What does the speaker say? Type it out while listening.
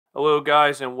Hello,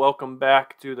 guys, and welcome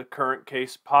back to the Current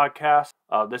Case podcast.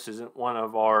 This isn't one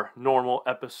of our normal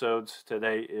episodes.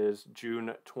 Today is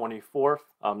June 24th.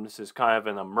 This is kind of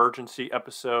an emergency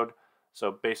episode.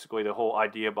 So basically, the whole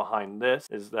idea behind this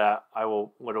is that I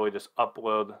will literally just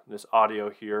upload this audio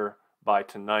here by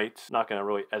tonight. Not going to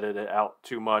really edit it out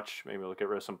too much. Maybe we'll get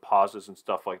rid of some pauses and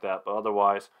stuff like that. But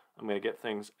otherwise, I'm going to get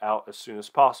things out as soon as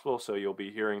possible. So you'll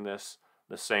be hearing this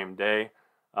the same day.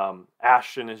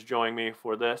 Ashton is joining me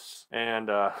for this, and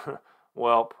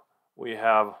well, we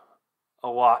have a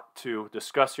lot to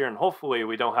discuss here, and hopefully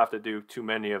we don't have to do too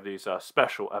many of these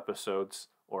special episodes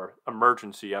or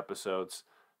emergency episodes,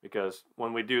 because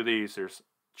when we do these, there's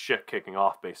shit kicking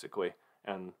off basically,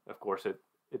 and of course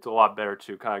it's a lot better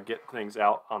to kind of get things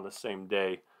out on the same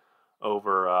day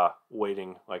over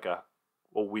waiting like a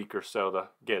week or so to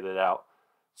get it out.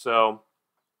 So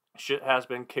shit has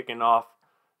been kicking off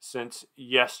since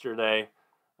yesterday.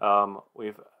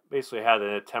 We've basically had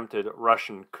an attempted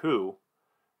Russian coup,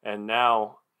 and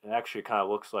now it actually kind of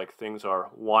looks like things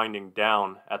are winding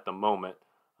down at the moment.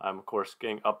 I'm, of course,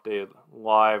 getting updated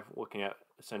live, looking at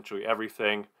essentially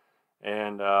everything,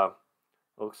 and it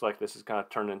looks like this is kind of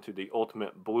turned into the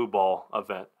ultimate blue ball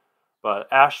event. But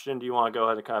Ashton, do you want to go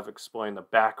ahead and kind of explain the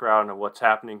background of what's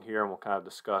happening here, and we'll kind of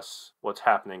discuss what's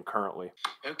happening currently?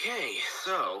 Okay,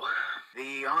 so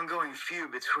the ongoing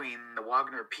feud between the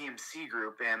Wagner PMC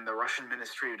group and the Russian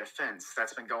Ministry of Defense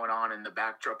that's been going on in the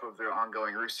backdrop of the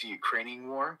ongoing Russo-Ukrainian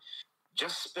war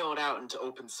just spilled out into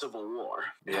open civil war.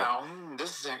 Yeah. Now,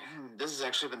 this has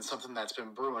actually been something that's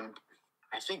been brewing,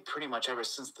 I think, pretty much ever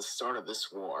since the start of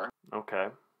this war. Okay.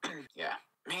 Yeah.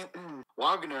 I mean,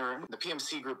 Wagner, the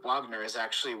PMC group Wagner, is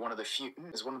actually one of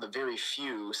the very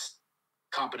few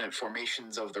competent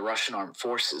formations of the Russian armed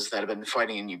forces that have been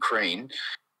fighting in Ukraine.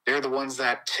 They're the ones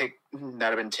that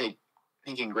have been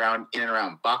taking ground in and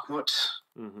around Bakhmut.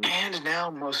 Mm-hmm. And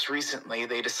now, most recently,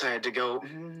 they decided to go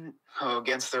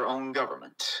against their own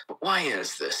government. But why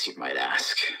is this, you might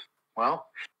ask? Well,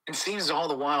 it seems all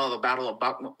the while the Battle of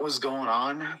Bakhmut was going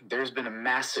on, there's been a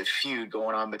massive feud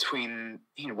going on between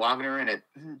Wagner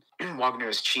and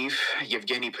Wagner's chief,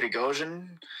 Yevgeny Prigozhin,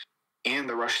 and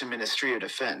the Russian Ministry of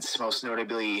Defense, most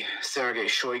notably Sergei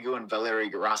Shoigu and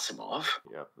Valery Gerasimov.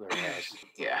 Yep, there it is.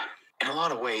 Yeah. In a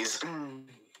lot of ways,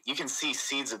 you can see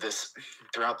seeds of this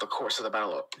throughout the course of the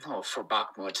battle for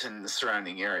Bakhmut and the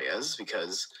surrounding areas,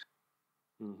 because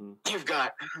you've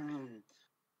got...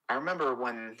 I remember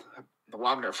when the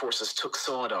Wagner forces took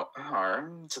Solidar,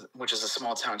 which is a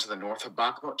small town to the north of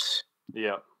Bakhmut.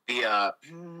 Yep. The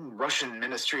Russian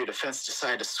Ministry of Defense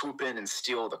decided to swoop in and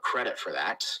steal the credit for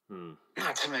that.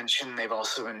 Not to mention, they've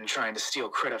also been trying to steal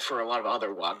credit for a lot of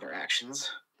other Wagner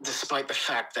actions. Despite the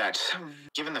fact that,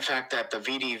 given the fact that the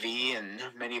VDV and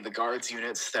many of the guards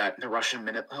units that the Russian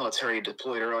military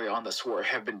deployed early on this war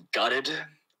have been gutted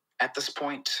at this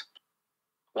point,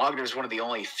 Wagner is one of the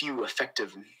only few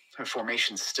effective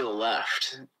formations still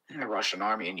left in the Russian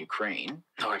army in Ukraine.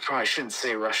 No, I probably shouldn't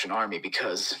say Russian army,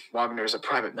 because Wagner is a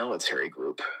private military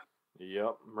group.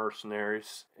 Yep,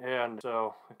 mercenaries. And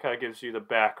so it kind of gives you the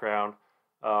background.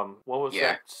 What was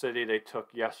that city they took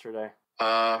yesterday?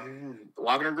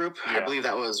 Wagner Group? Yeah. I believe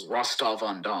that was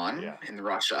Rostov-on-Don in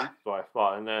Russia. So I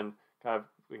thought. And then kind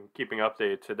of keeping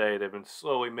updated today, they've been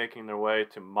slowly making their way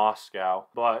to Moscow.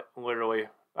 But literally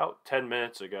about 10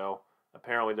 minutes ago,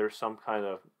 apparently there's some kind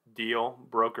of deal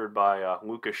brokered by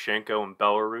Lukashenko in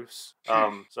Belarus.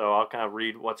 So I'll kind of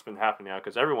read what's been happening now,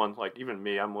 because everyone, like even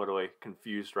me, I'm literally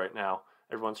confused right now.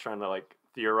 Everyone's trying to like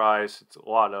theorize. It's a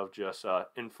lot of just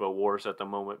info wars at the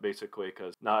moment, basically,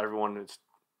 because not everyone is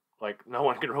like, no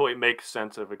one can really make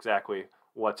sense of exactly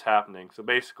what's happening. So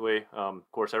basically,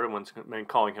 of course, everyone's been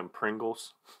calling him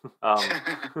Pringles.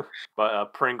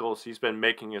 But Pringles, he's been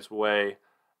making his way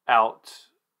out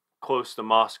close to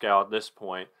Moscow at this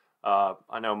point.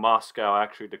 I know Moscow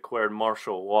actually declared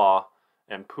martial law,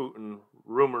 and Putin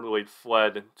rumoredly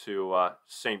fled to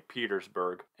St.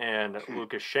 Petersburg. And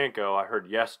Lukashenko, I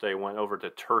heard yesterday, went over to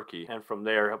Turkey. And from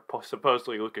there,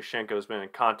 supposedly Lukashenko has been in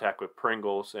contact with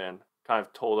Pringles and kind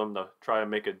of told him to try to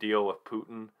make a deal with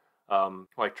Putin,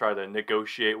 like try to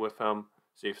negotiate with him,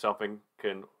 see if something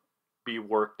can be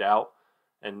worked out.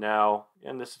 And now,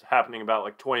 and this is happening about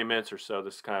like 20 minutes or so,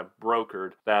 this kind of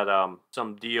brokered that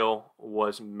some deal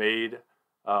was made.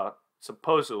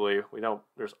 Supposedly,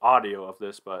 there's audio of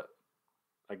this, but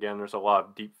again, there's a lot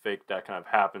of deep fake that kind of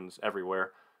happens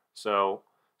everywhere. So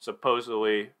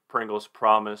supposedly, Pringles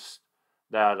promised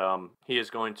that he is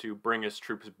going to bring his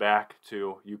troops back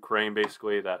to Ukraine,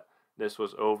 basically, that this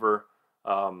was over,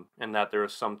 and that there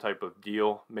was some type of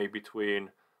deal made between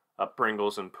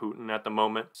Pringles and Putin at the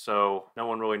moment. So no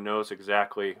one really knows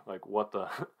exactly like what the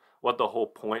what the whole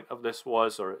point of this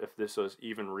was, or if this was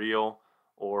even real,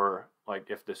 or like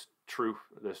if this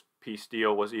peace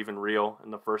deal was even real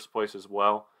in the first place as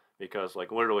well. Because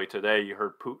like literally today, you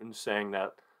heard Putin saying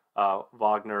that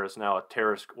Wagner is now a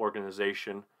terrorist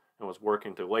organization and was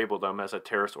working to label them as a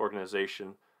terrorist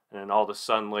organization. And then all of a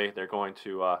sudden, they're going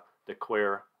to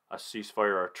declare a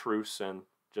ceasefire or a truce and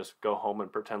just go home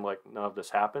and pretend like none of this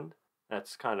happened.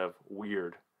 That's kind of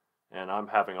weird. And I'm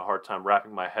having a hard time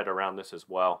wrapping my head around this as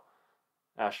well.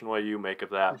 Ashton, what do you make of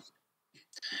that?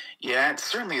 Yeah, it's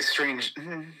certainly a strange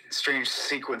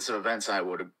sequence of events. I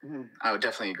would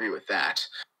definitely agree with that.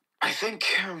 I think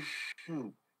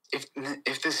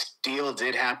if this deal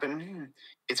did happen,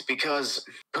 it's because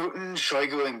Putin,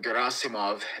 Shoigu, and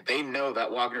Gerasimov, they know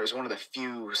that Wagner is one of the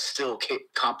few still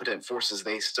competent forces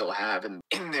they still have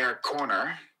in their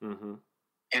corner. Mm-hmm.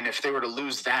 And if they were to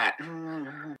lose that,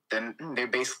 then they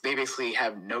basically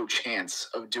have no chance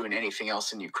of doing anything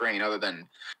else in Ukraine other than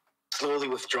slowly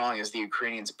withdrawing as the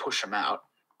Ukrainians push them out.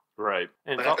 Right.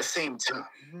 But at the same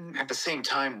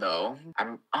time, though,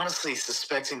 I'm honestly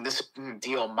suspecting this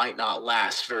deal might not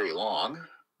last very long.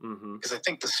 Because I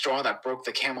think the straw that broke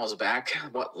the camel's back,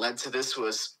 what led to this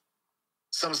was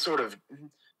some sort of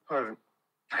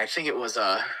I think it was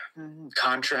a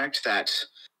contract that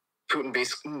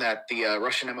the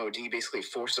Russian MOD basically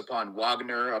forced upon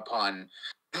Wagner, upon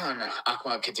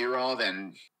Akhmat Kadyrov,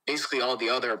 and basically all the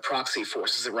other proxy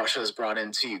forces that Russia has brought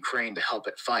into Ukraine to help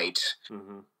it fight.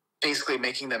 Basically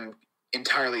making them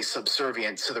entirely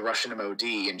subservient to the Russian MOD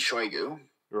and Shoigu.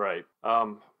 Right.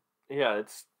 Yeah,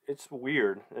 it's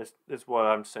weird. It's what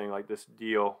I'm saying. Like this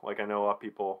deal, like I know a lot of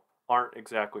people aren't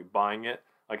exactly buying it.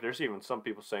 Like there's even some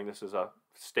people saying this is a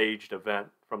staged event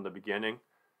from the beginning.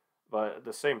 But at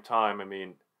the same time, I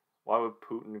mean, why would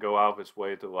Putin go out of his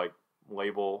way to like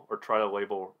label or try to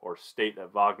label or state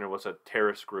that Wagner was a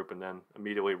terrorist group and then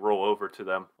immediately roll over to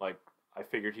them? Like I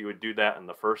figured he would do that in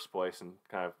the first place and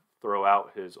kind of throw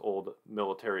out his old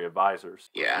military advisors.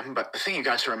 Yeah, but the thing you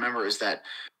got to remember is that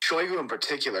Shoigu in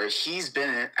particular, he's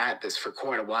been at this for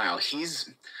quite a while. He's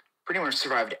pretty much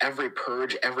survived every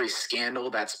purge, every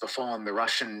scandal that's befallen the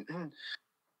Russian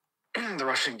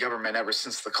government ever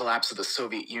since the collapse of the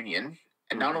Soviet Union.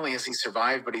 And not only has he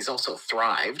survived, but he's also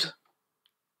thrived.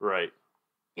 Right.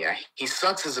 Yeah, he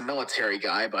sucks as a military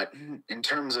guy, but in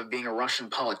terms of being a Russian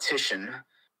politician,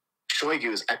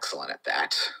 Shoigu is excellent at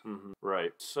that.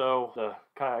 Right. So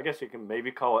I guess you can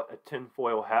maybe call it a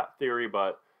tinfoil hat theory,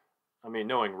 but I mean,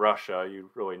 knowing Russia, you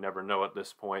really never know at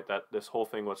this point that this whole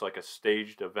thing was like a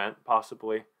staged event,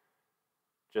 possibly.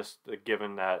 Just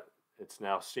given that it's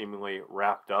now seemingly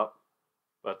wrapped up,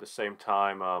 but at the same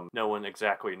time, no one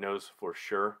exactly knows for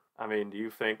sure. I mean, do you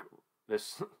think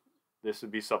this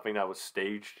would be something that was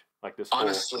staged? Like this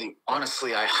honestly,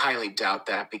 I highly doubt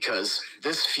that because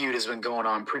this feud has been going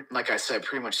on, like I said,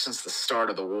 pretty much since the start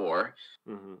of the war.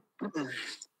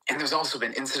 And there's also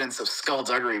been incidents of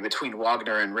skullduggery between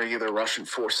Wagner and regular Russian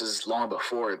forces long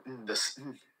before this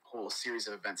whole series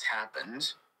of events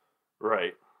happened.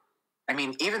 Right. I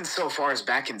mean, even so far as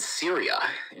back in Syria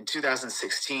in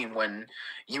 2016, when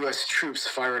U.S. troops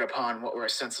fired upon what were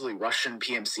ostensibly Russian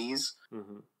PMCs,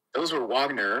 those were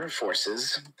Wagner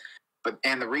forces.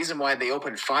 And the reason why they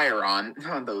opened fire on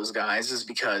those guys is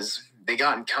because they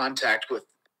got in contact with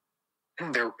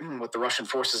the Russian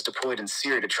forces deployed in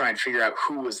Syria to try and figure out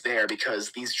who was there,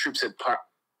 because these troops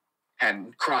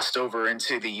had crossed over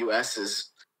into the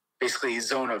U.S.'s basically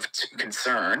zone of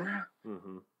concern.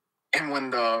 And when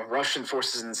the Russian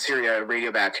forces in Syria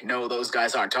radio back, no, those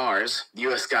guys aren't ours, the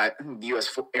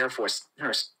U.S. Air Force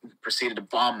proceeded to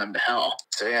bomb them to hell.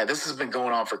 So yeah, this has been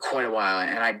going on for quite a while,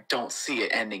 and I don't see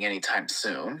it ending anytime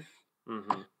soon.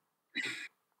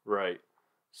 Right.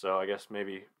 So I guess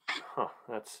maybe,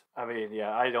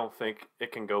 I don't think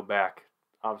it can go back.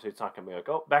 Obviously, it's not going to be like,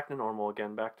 oh, back to normal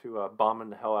again, back to bombing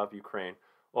the hell out of Ukraine.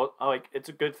 Well, like, it's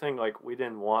a good thing, like,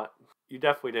 you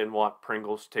definitely didn't want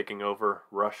Pringles taking over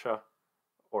Russia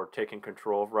or taking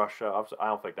control of Russia. Obviously, I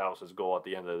don't think that was his goal at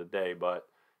the end of the day, but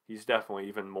he's definitely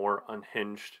even more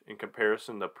unhinged in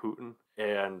comparison to Putin.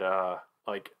 And,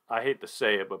 I hate to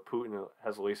say it, but Putin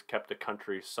has at least kept the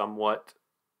country somewhat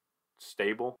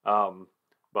stable.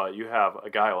 But you have a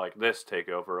guy like this take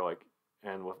over,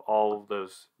 and with all of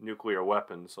those nuclear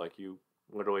weapons, you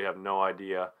literally have no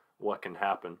idea what can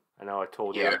happen. I know I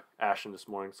told you, Ashton, this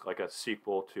morning, it's like a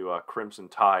sequel to Crimson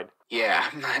Tide. Yeah,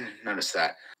 I noticed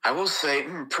that. I will say,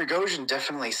 Prigozhin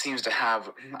definitely seems to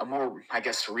have a more,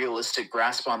 realistic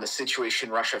grasp on the situation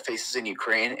Russia faces in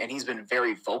Ukraine, and he's been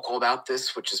very vocal about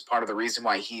this, which is part of the reason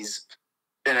why he's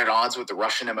been at odds with the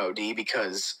Russian MOD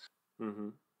because Mm-hmm.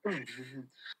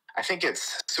 I think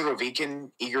it's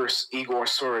Igor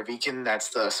Surovikin, that's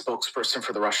the spokesperson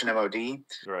for the Russian MOD.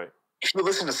 Right. If you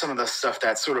listen to some of the stuff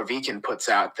that Surovikin puts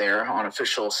out there on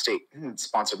official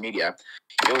state-sponsored media,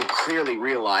 you'll clearly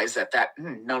realize that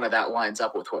none of that lines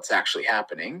up with what's actually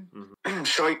happening.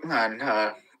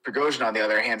 Prigozhin, on the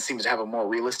other hand, seems to have a more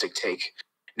realistic take.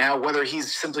 Now, whether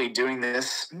he's simply doing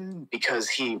this because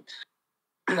he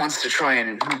wants to try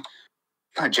and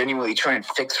genuinely try and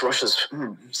fix Russia's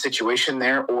situation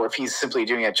there, or if he's simply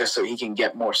doing it just so he can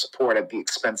get more support at the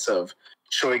expense of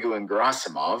Shoigu and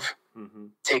Gerasimov,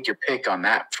 take your pick on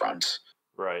that front.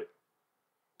 Right.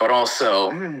 But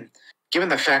also, given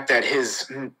the fact that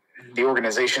the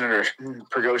organization under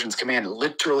Prigozhin's command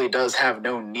literally does have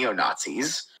no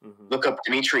neo-Nazis, look up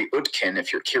Dmitry Utkin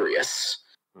if you're curious,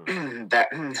 that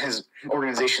his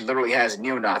organization literally has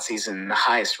neo-Nazis in the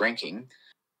highest ranking.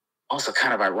 Also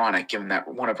kind of ironic, given that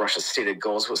one of Russia's stated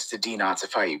goals was to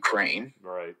denazify Ukraine.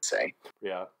 Right. Say.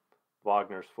 Yeah.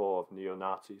 Wagner's full of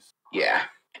neo-Nazis. Yeah.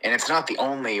 And it's not the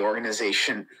only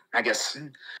organization, I guess,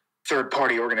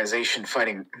 third-party organization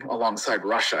fighting alongside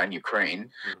Russia and Ukraine.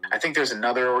 I think there's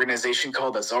another organization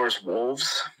called the Tsar's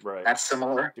Wolves. Right. That's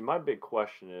similar. See, my big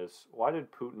question is, why did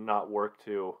Putin not work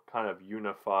to kind of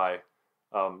unify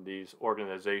these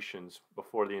organizations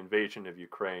before the invasion of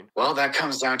Ukraine? Well, that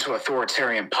comes down to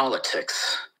authoritarian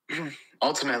politics.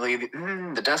 Ultimately,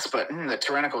 the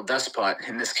tyrannical despot,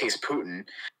 in this case Putin,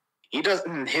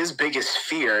 his biggest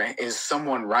fear is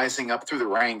someone rising up through the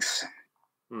ranks,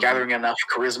 gathering enough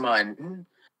charisma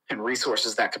and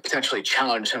resources that could potentially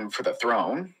challenge him for the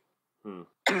throne. And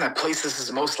the place this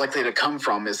is most likely to come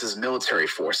from is his military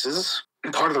forces.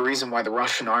 And part of the reason why the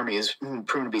Russian army is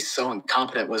proven to be so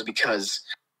incompetent was because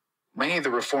many of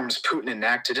the reforms Putin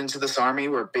enacted into this army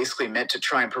were basically meant to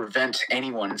try and prevent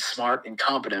anyone smart and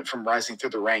competent from rising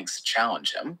through the ranks to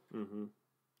challenge him.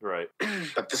 Right.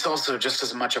 But this also just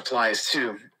as much applies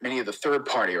to many of the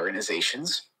third-party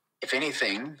organizations. If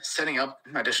anything, setting up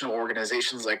additional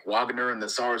organizations like Wagner and the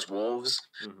Tsar's Wolves,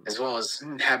 as well as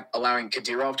allowing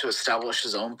Kadyrov to establish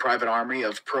his own private army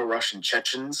of pro-Russian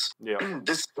Chechens.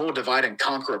 This whole divide and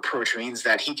conquer approach means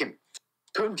that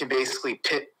Putin can basically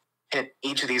pit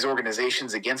each of these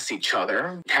organizations against each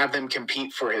other, have them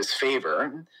compete for his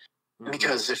favor,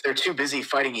 because if they're too busy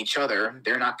fighting each other,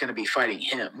 they're not going to be fighting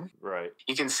him. Right.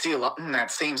 You can see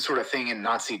that same sort of thing in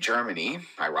Nazi Germany,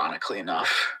 ironically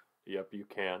enough. Yep, you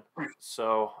can.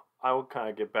 So I will kind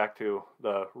of get back to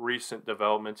the recent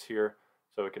developments here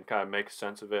so we can kind of make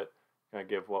sense of it, kind of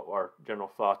give what our general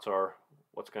thoughts are,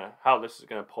 how this is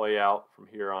going to play out from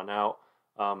here on out.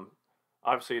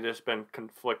 Obviously, there's been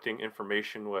conflicting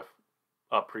information with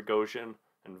Prigozhin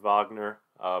and Wagner.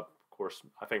 Of course,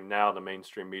 I think now the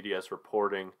mainstream media is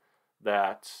reporting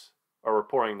this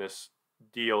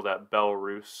deal that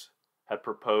Belarus had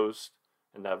proposed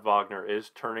and that Wagner is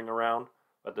turning around.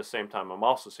 At the same time, I'm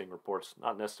also seeing reports,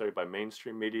 not necessarily by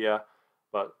mainstream media,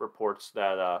 but reports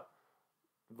that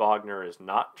Wagner is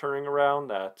not turning around,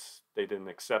 that they didn't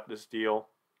accept this deal.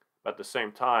 But at the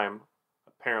same time,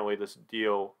 apparently this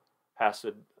deal has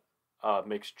to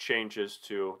make changes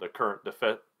to the current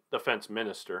defense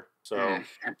minister. So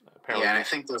apparently, yeah, and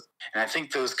I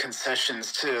think those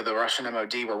concessions to the Russian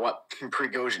MOD were what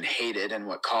Prigozhin hated and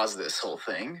what caused this whole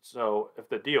thing. So if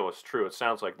the deal is true, it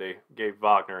sounds like they gave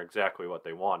Wagner exactly what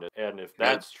they wanted. And if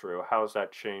that's true, how does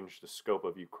that change the scope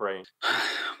of Ukraine?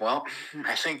 Well,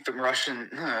 I think the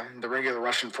regular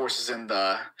Russian forces in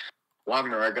the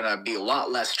Wagner are going to be a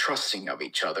lot less trusting of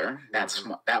each other.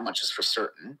 That much is for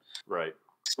certain. Right.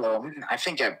 So I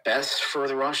think at best for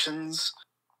the Russians,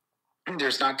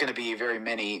 there's not going to be very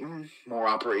many more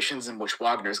operations in which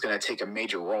Wagner is going to take a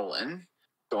major role in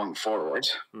going forward.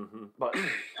 But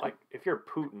if you're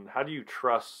Putin, how do you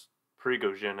trust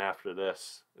Prigozhin after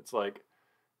this? It's like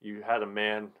you had a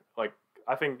man,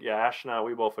 I think, Ashton and I,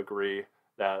 we both agree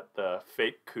that the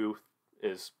fake coup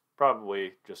is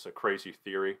probably just a crazy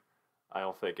theory. I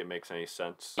don't think it makes any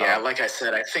sense. Yeah, like I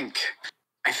said, I think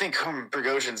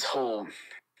Prigozhin's whole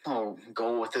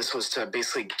goal with this was to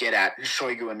basically get at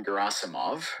Shoigu and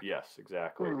Gerasimov. Yes,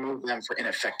 exactly. Remove them for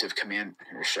ineffective command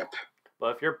leadership.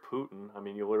 But if you're Putin, I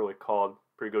mean, you literally called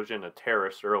Prigozhin a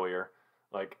terrorist earlier.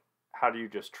 How do you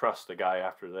just trust the guy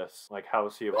after this? How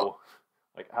is he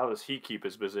how does he keep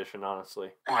his position, honestly?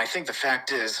 Well, I think the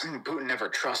fact is Putin never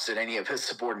trusted any of his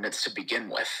subordinates to begin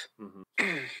with.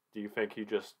 Do you think he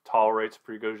just tolerates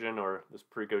Prigozhin, or does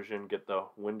Prigozhin get the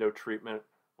window treatment,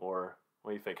 or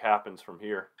What do you think happens from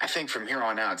here? I think from here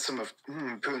on out, some of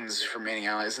Putin's remaining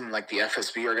allies and like the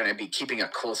FSB are going to be keeping a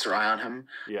closer eye on him.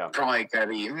 Yeah. Probably going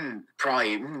to be,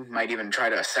 might even try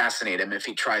to assassinate him if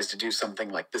he tries to do something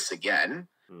like this again.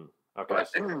 Okay, but,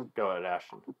 so go ahead,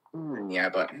 Ashton. Yeah,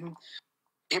 but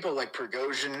people like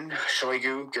Prigozhin,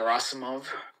 Shoigu, Gerasimov,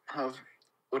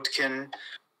 Utkin,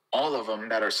 all of them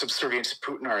that are subservient to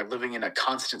Putin are living in a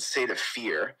constant state of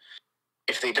fear.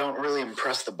 If they don't really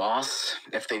impress the boss,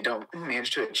 if they don't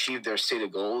manage to achieve their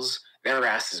stated goals, their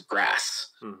ass is grass.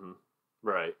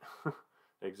 Right.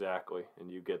 Exactly.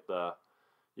 And you get the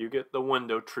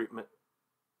window treatment.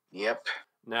 Yep.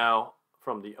 Now,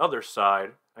 from the other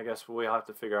side, I guess we'll have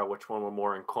to figure out which one we're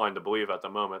more inclined to believe at the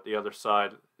moment. The other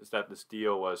side is that this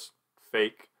deal was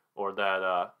fake, or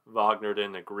that Wagner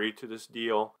didn't agree to this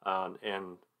deal,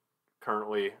 and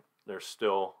currently they're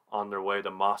still on their way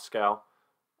to Moscow.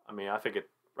 I mean, I think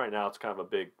right now it's kind of a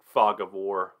big fog of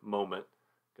war moment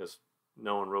because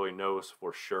no one really knows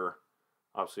for sure.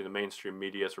 Obviously, the mainstream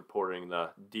media is reporting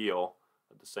the deal.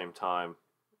 At the same time,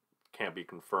 can't be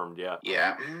confirmed yet.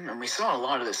 Yeah, and we saw a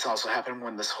lot of this also happen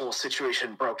when this whole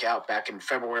situation broke out back in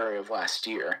February of last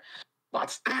year.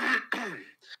 Lots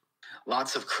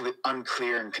of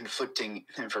unclear and conflicting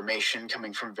information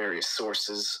coming from various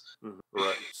sources.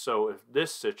 Right. So if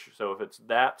it's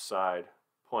that side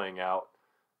playing out,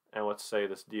 and let's say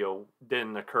this deal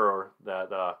didn't occur,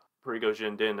 that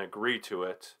Prigozhin didn't agree to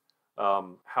it,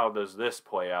 how does this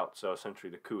play out? So essentially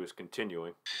the coup is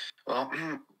continuing. Well,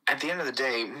 at the end of the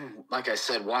day, like I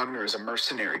said, Wagner is a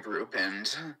mercenary group,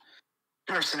 and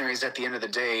mercenaries at the end of the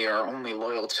day are only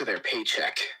loyal to their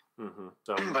paycheck.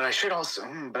 But I should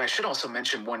also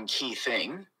mention one key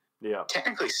thing. Yeah.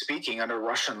 Technically speaking, under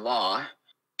Russian law,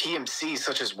 PMCs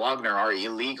such as Wagner are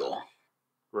illegal.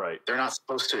 Right. They're not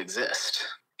supposed to exist.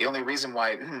 The only reason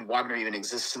why Wagner even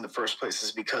exists in the first place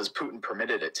is because Putin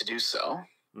permitted it to do so.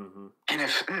 And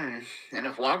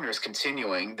if Wagner is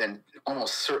continuing, then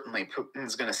almost certainly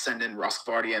Putin's going to send in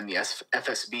Rosgvardia and the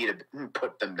FSB to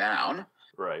put them down.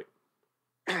 Right.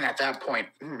 And at that point,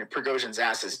 Prigozhin's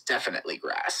ass is definitely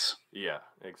grass. Yeah,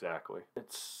 exactly.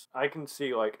 I can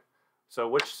see, so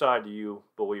which side do you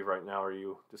believe right now? Are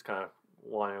you just kind of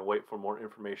wanting to wait for more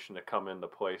information to come into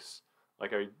place?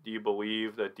 Do you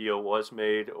believe the deal was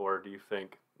made, or do you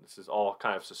think this is all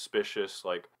kind of suspicious?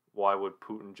 Like, why would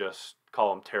Putin just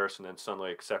call him terrorists and then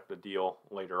suddenly accept the deal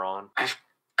later on?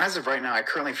 As of right now, I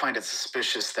currently find it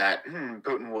suspicious that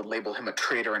Putin would label him a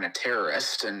traitor and a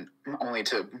terrorist, and only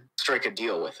to strike a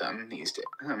deal with him these days,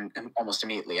 almost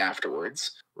immediately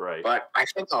afterwards. Right. But I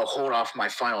think I'll hold off my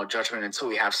final judgment until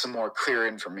we have some more clear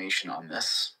information on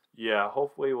this. Yeah,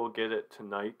 hopefully we'll get it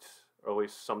tonight, or at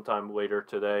least sometime later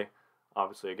today.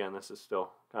 Obviously, again, this is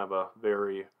still kind of a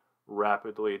very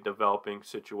rapidly developing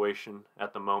situation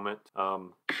at the moment.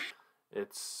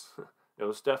 It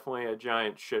was definitely a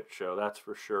giant shit show, that's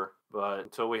for sure. But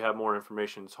until we have more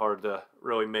information, it's hard to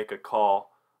really make a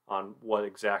call on what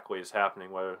exactly is happening,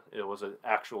 whether it was an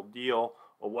actual deal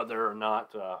or whether or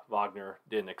not Wagner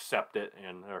didn't accept it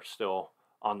and are still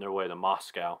on their way to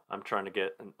Moscow. I'm trying to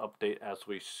get an update as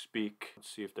we speak,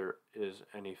 see if there is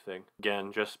anything.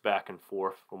 Again, just back and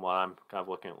forth from what I'm kind of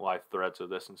looking at live threads of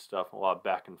this and stuff, a lot of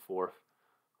back and forth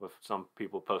with some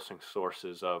people posting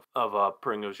sources of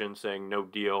Prigozhin saying no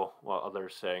deal, while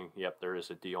others saying, yep, there is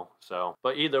a deal. So,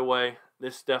 but either way,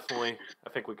 this definitely,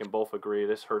 I think we can both agree,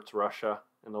 this hurts Russia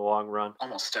in the long run.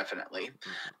 Almost definitely.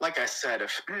 Like I said,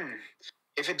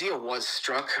 if a deal was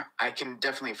struck, I can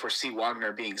definitely foresee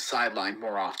Wagner being sidelined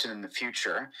more often in the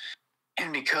future.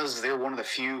 And because they're one of the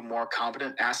few more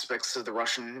competent aspects of the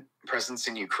Russian presence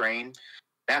in Ukraine,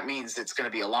 that means it's going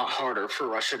to be a lot harder for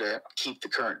Russia to keep the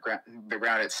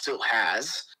ground it still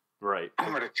has. Right.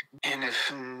 And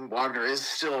if Wagner is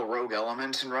still a rogue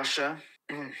element in Russia,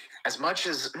 as much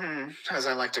as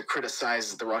I like to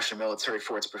criticize the Russian military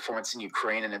for its performance in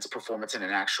Ukraine and its performance in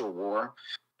an actual war,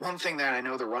 one thing that I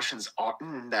know that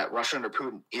Russia under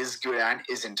Putin is good at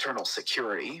is internal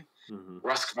security.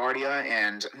 Rosgvardia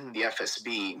and the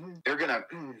FSB, they're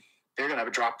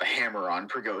gonna drop the hammer on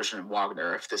Prigozhin and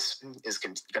Wagner if this is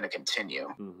going to continue.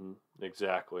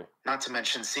 Exactly. Not to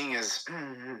mention, seeing as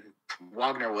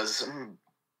Wagner was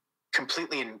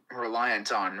completely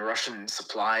reliant on Russian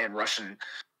supply and Russian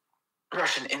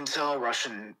intel,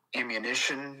 Russian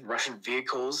ammunition, Russian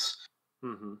vehicles,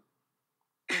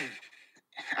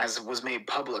 as was made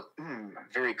public,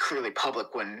 very clearly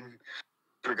public when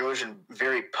Prigozhin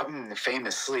very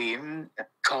famously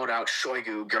called out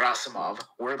Shoigu, Gerasimov,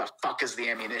 where the fuck is the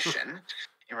ammunition,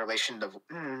 in relation to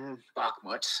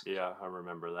Bakhmut. Yeah, I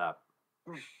remember that.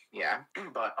 Yeah,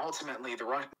 but ultimately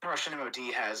the Russian MOD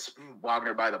has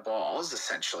Wagner by the balls,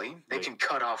 essentially. They can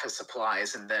cut off his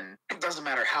supplies, and then it doesn't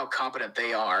matter how competent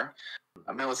they are.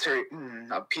 A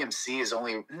PMC is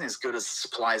only as good as the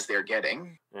supplies they're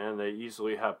getting. And they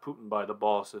easily have Putin by the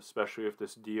balls, especially if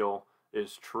this deal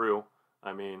is true.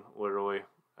 I mean, literally,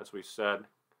 as we said,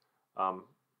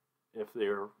 if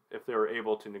they were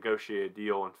able to negotiate a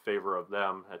deal in favor of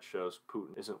them, that shows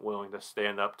Putin isn't willing to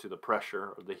stand up to the pressure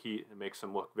or the heat. It makes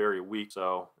them look very weak.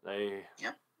 So they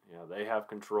have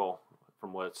control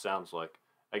from what it sounds like.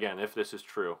 Again, if this is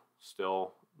true,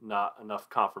 still not enough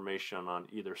confirmation on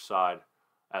either side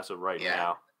as of right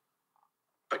now.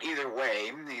 But either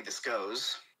way this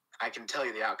goes, I can tell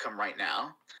you the outcome right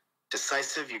now.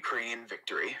 Decisive Ukrainian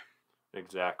victory.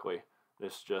 Exactly.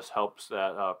 This just helps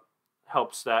that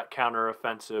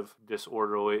counteroffensive,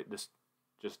 disorderly,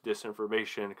 just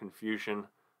disinformation, confusion,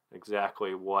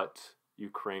 exactly what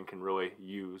Ukraine can really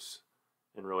use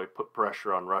and really put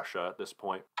pressure on Russia at this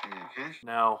point.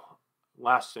 Now,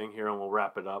 last thing here, and we'll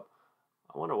wrap it up.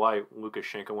 I wonder why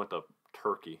Lukashenko went to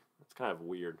Turkey. It's kind of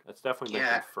weird. That's definitely been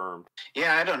confirmed.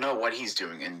 Yeah, I don't know what he's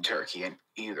doing in Turkey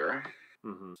either.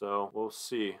 So we'll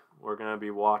see. We're going to be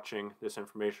watching this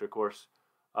information, of course.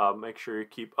 Make sure you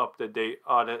keep up to date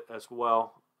on it as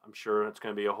well. I'm sure it's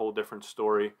going to be a whole different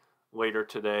story later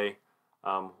today.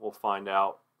 We'll find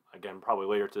out, again, probably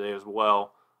later today as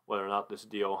well, whether or not this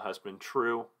deal has been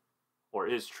true or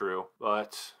is true.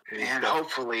 And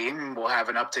hopefully we'll have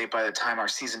an update by the time our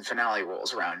season finale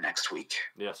rolls around next week.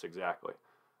 Yes, exactly.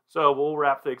 So we'll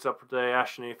wrap things up for today.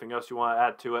 Ashton, anything else you want to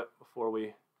add to it before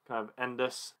we kind of end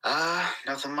this?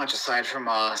 Nothing much aside from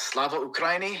Slava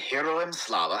Ukraini, Heroim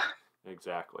Slava.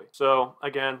 Exactly. So,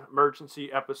 again,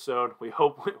 emergency episode. We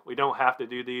hope we don't have to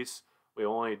do these. We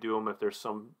only do them if there's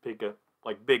some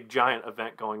big giant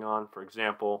event going on. For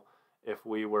example, if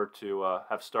we were to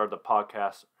have started the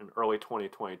podcast in early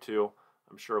 2022,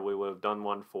 I'm sure we would have done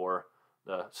one for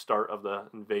the start of the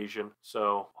invasion.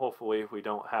 So, hopefully, we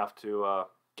don't have to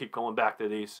keep going back to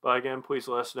these. But again, please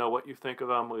let us know what you think of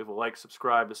them. Leave a like,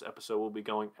 subscribe. This episode will be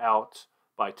going out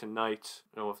by tonight.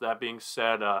 With that being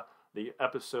said, the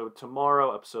episode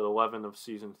tomorrow, episode 11 of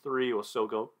season 3, will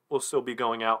still be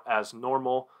going out as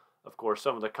normal. Of course,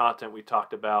 some of the content we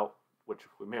talked about, which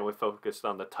we mainly focused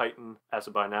on the Titan, as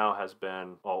of by now has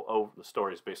been all over. The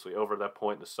story is basically over at that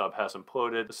point. The sub has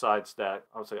imploded. Besides that,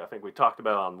 I think we talked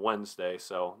about it on Wednesday,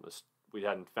 so we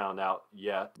hadn't found out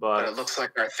yet. But it looks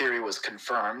like our theory was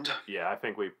confirmed. Yeah, I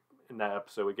think in that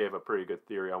episode we gave a pretty good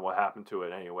theory on what happened to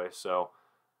it anyway, so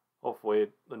hopefully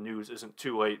the news isn't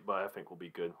too late, but I think we'll be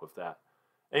good with that.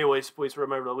 Anyways, please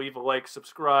remember to leave a like,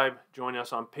 subscribe, join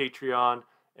us on Patreon,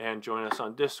 and join us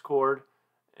on Discord.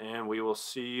 And we will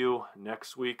see you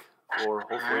next week for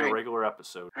hopefully a regular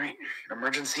episode. All right.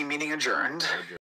 Emergency meeting adjourned.